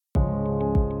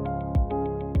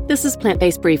This is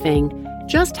Plant-Based Briefing.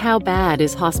 Just How Bad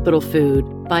is Hospital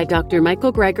Food? By Dr.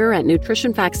 Michael Greger at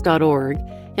nutritionfacts.org.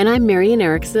 And I'm Marian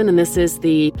Erickson, and this is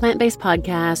the plant-based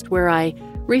podcast where I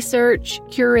research,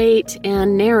 curate,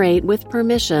 and narrate with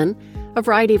permission a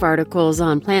variety of articles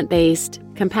on plant-based,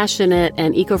 compassionate,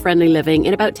 and eco-friendly living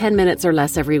in about 10 minutes or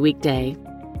less every weekday.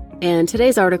 And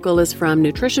today's article is from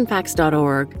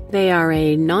nutritionfacts.org. They are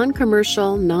a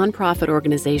non-commercial, non-profit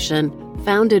organization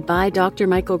founded by Dr.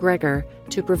 Michael Greger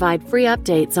to provide free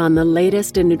updates on the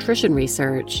latest in nutrition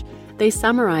research. They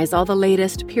summarize all the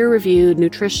latest peer-reviewed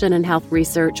nutrition and health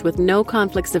research with no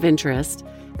conflicts of interest.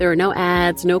 There are no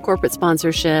ads, no corporate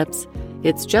sponsorships.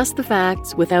 It's just the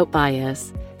facts without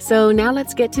bias. So now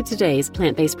let's get to today's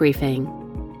plant-based briefing.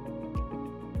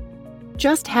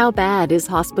 Just How Bad is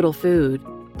Hospital Food?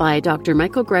 By Dr.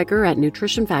 Michael Greger at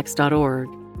nutritionfacts.org.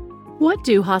 What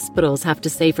do hospitals have to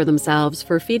say for themselves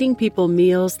for feeding people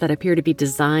meals that appear to be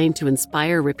designed to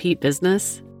inspire repeat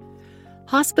business?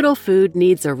 Hospital food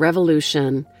needs a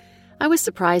revolution. I was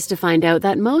surprised to find out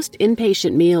that most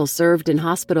inpatient meals served in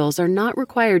hospitals are not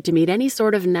required to meet any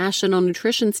sort of national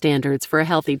nutrition standards for a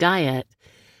healthy diet.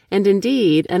 And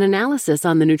indeed, an analysis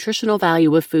on the nutritional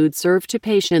value of food served to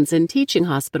patients in teaching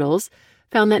hospitals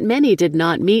found that many did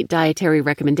not meet dietary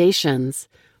recommendations.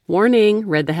 Warning,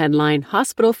 read the headline,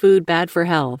 Hospital Food Bad for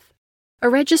Health. A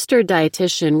registered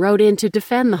dietitian wrote in to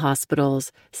defend the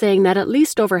hospitals, saying that at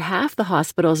least over half the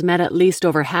hospitals met at least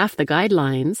over half the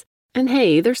guidelines. And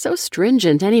hey, they're so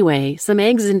stringent anyway, some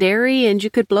eggs and dairy and you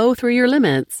could blow through your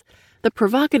limits. The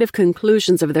provocative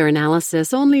conclusions of their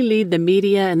analysis only lead the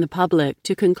media and the public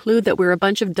to conclude that we're a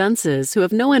bunch of dunces who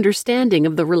have no understanding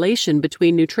of the relation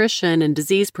between nutrition and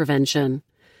disease prevention.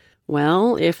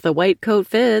 Well, if the white coat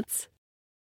fits.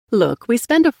 Look, we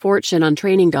spend a fortune on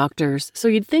training doctors, so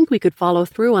you'd think we could follow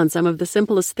through on some of the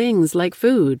simplest things like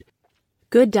food.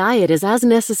 Good diet is as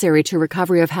necessary to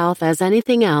recovery of health as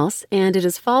anything else, and it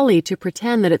is folly to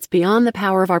pretend that it's beyond the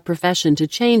power of our profession to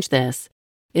change this,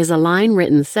 is a line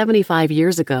written 75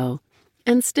 years ago.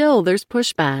 And still there's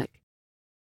pushback.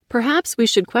 Perhaps we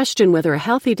should question whether a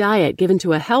healthy diet given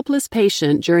to a helpless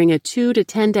patient during a 2 to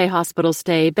 10 day hospital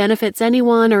stay benefits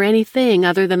anyone or anything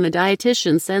other than the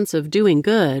dietitian's sense of doing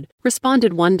good,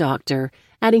 responded one doctor,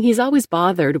 adding he's always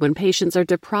bothered when patients are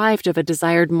deprived of a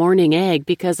desired morning egg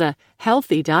because a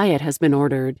healthy diet has been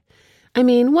ordered. I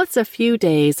mean, what's a few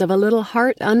days of a little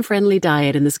heart-unfriendly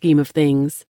diet in the scheme of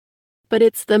things? But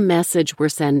it's the message we're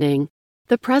sending.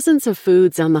 The presence of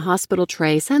foods on the hospital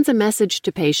tray sends a message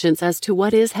to patients as to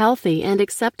what is healthy and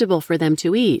acceptable for them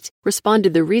to eat,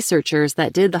 responded the researchers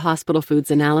that did the hospital foods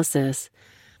analysis.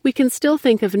 We can still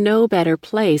think of no better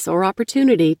place or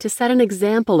opportunity to set an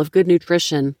example of good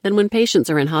nutrition than when patients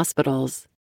are in hospitals.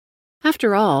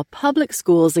 After all, public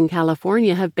schools in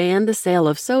California have banned the sale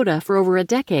of soda for over a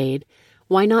decade.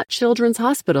 Why not children's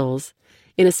hospitals?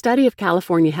 In a study of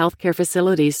California healthcare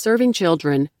facilities serving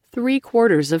children,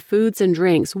 3/4 of foods and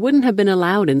drinks wouldn't have been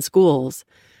allowed in schools.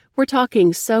 We're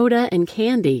talking soda and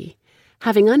candy.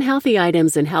 Having unhealthy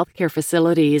items in healthcare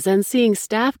facilities and seeing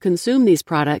staff consume these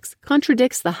products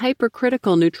contradicts the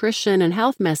hypercritical nutrition and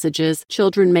health messages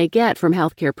children may get from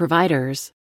healthcare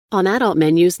providers. On adult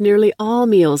menus, nearly all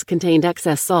meals contained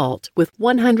excess salt, with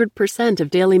 100% of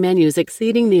daily menus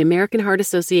exceeding the American Heart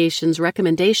Association's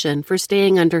recommendation for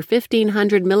staying under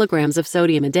 1,500 milligrams of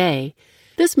sodium a day.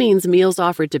 This means meals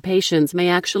offered to patients may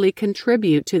actually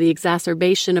contribute to the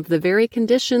exacerbation of the very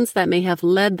conditions that may have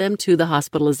led them to the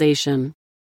hospitalization.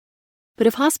 But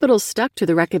if hospitals stuck to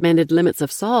the recommended limits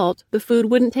of salt, the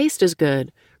food wouldn't taste as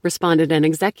good, responded an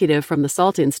executive from the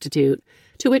Salt Institute,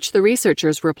 to which the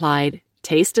researchers replied,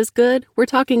 taste as good? We're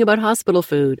talking about hospital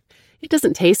food. It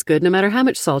doesn't taste good no matter how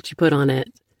much salt you put on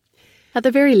it. At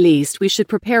the very least, we should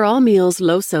prepare all meals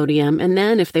low sodium, and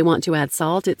then if they want to add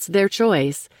salt, it's their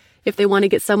choice. If they want to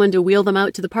get someone to wheel them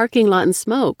out to the parking lot and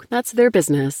smoke, that's their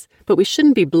business. But we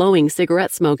shouldn't be blowing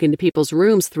cigarette smoke into people's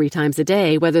rooms 3 times a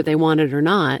day, whether they want it or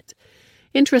not.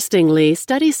 Interestingly,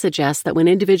 studies suggest that when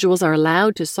individuals are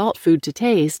allowed to salt food to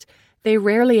taste, they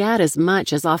rarely add as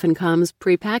much as often comes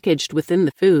prepackaged within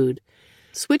the food.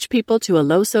 Switch people to a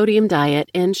low-sodium diet,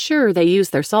 and sure, they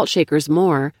use their salt shakers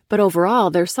more, but overall,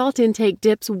 their salt intake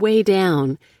dips way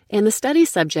down. And the study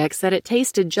subjects said it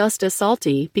tasted just as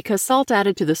salty because salt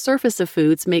added to the surface of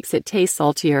foods makes it taste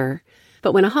saltier.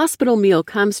 But when a hospital meal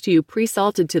comes to you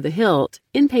pre-salted to the hilt,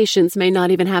 inpatients may not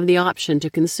even have the option to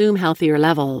consume healthier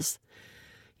levels.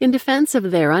 In defense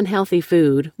of their unhealthy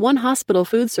food, one hospital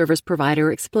food service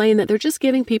provider explained that they're just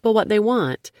giving people what they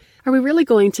want. Are we really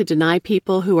going to deny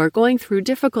people who are going through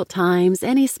difficult times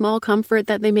any small comfort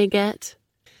that they may get?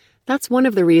 That's one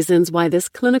of the reasons why this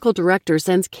clinical director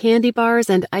sends candy bars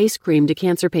and ice cream to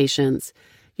cancer patients.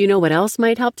 You know what else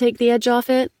might help take the edge off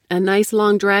it? A nice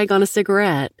long drag on a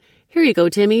cigarette. Here you go,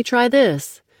 Timmy, try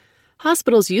this.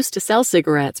 Hospitals used to sell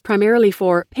cigarettes primarily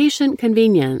for patient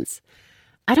convenience.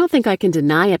 I don't think I can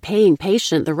deny a paying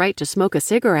patient the right to smoke a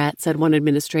cigarette, said one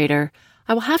administrator.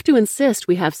 I will have to insist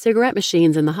we have cigarette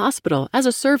machines in the hospital as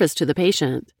a service to the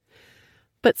patient.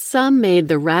 But some made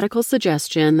the radical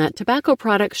suggestion that tobacco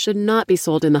products should not be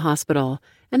sold in the hospital,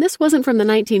 and this wasn't from the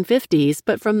 1950s,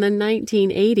 but from the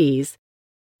 1980s.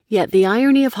 Yet the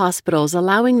irony of hospitals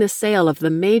allowing the sale of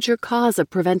the major cause of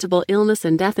preventable illness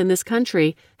and death in this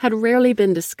country had rarely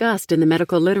been discussed in the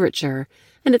medical literature,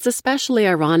 and it's especially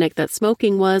ironic that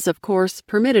smoking was, of course,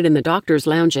 permitted in the doctors'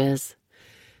 lounges.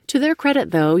 To their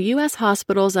credit, though, U.S.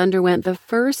 hospitals underwent the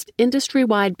first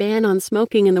industry-wide ban on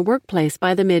smoking in the workplace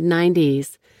by the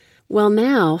mid-90s. Well,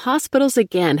 now, hospitals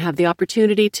again have the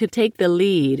opportunity to take the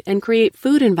lead and create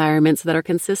food environments that are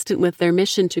consistent with their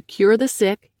mission to cure the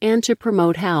sick and to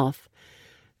promote health.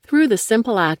 Through the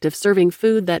simple act of serving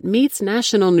food that meets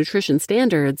national nutrition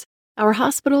standards, our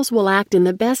hospitals will act in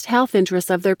the best health interests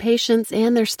of their patients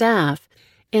and their staff,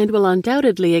 and will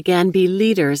undoubtedly again be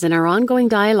leaders in our ongoing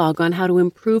dialogue on how to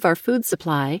improve our food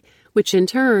supply, which in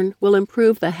turn will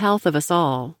improve the health of us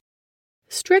all.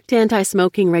 Strict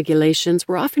anti-smoking regulations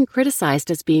were often criticized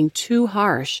as being too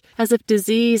harsh, as if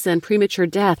disease and premature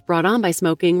death brought on by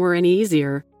smoking were any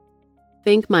easier.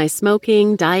 Think my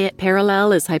smoking diet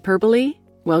parallel is hyperbole?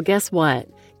 Well, guess what?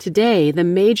 Today, the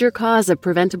major cause of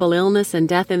preventable illness and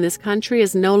death in this country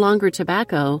is no longer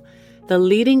tobacco. The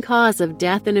leading cause of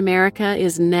death in America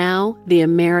is now the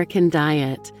American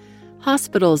diet.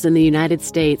 Hospitals in the United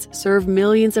States serve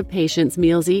millions of patients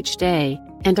meals each day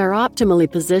and are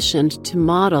optimally positioned to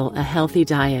model a healthy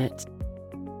diet.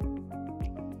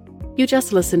 You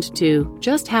just listened to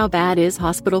Just How Bad Is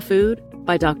Hospital Food?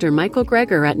 By Dr. Michael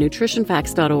Greger at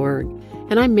nutritionfacts.org.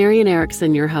 And I'm Marian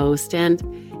Erickson, your host. And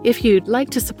if you'd like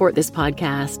to support this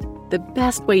podcast, the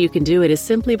best way you can do it is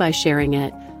simply by sharing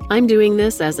it. I'm doing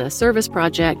this as a service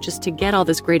project just to get all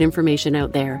this great information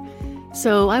out there.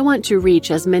 So I want to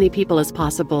reach as many people as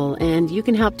possible, and you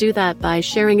can help do that by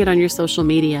sharing it on your social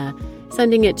media,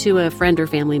 sending it to a friend or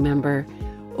family member,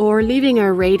 or leaving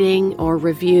a rating or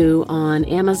review on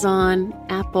Amazon,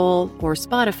 Apple, or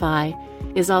Spotify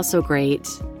is also great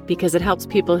because it helps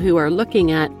people who are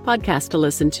looking at podcasts to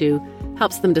listen to,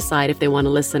 helps them decide if they want to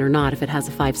listen or not if it has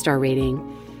a 5-star rating.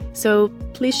 So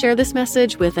please share this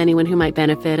message with anyone who might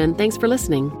benefit, and thanks for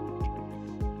listening.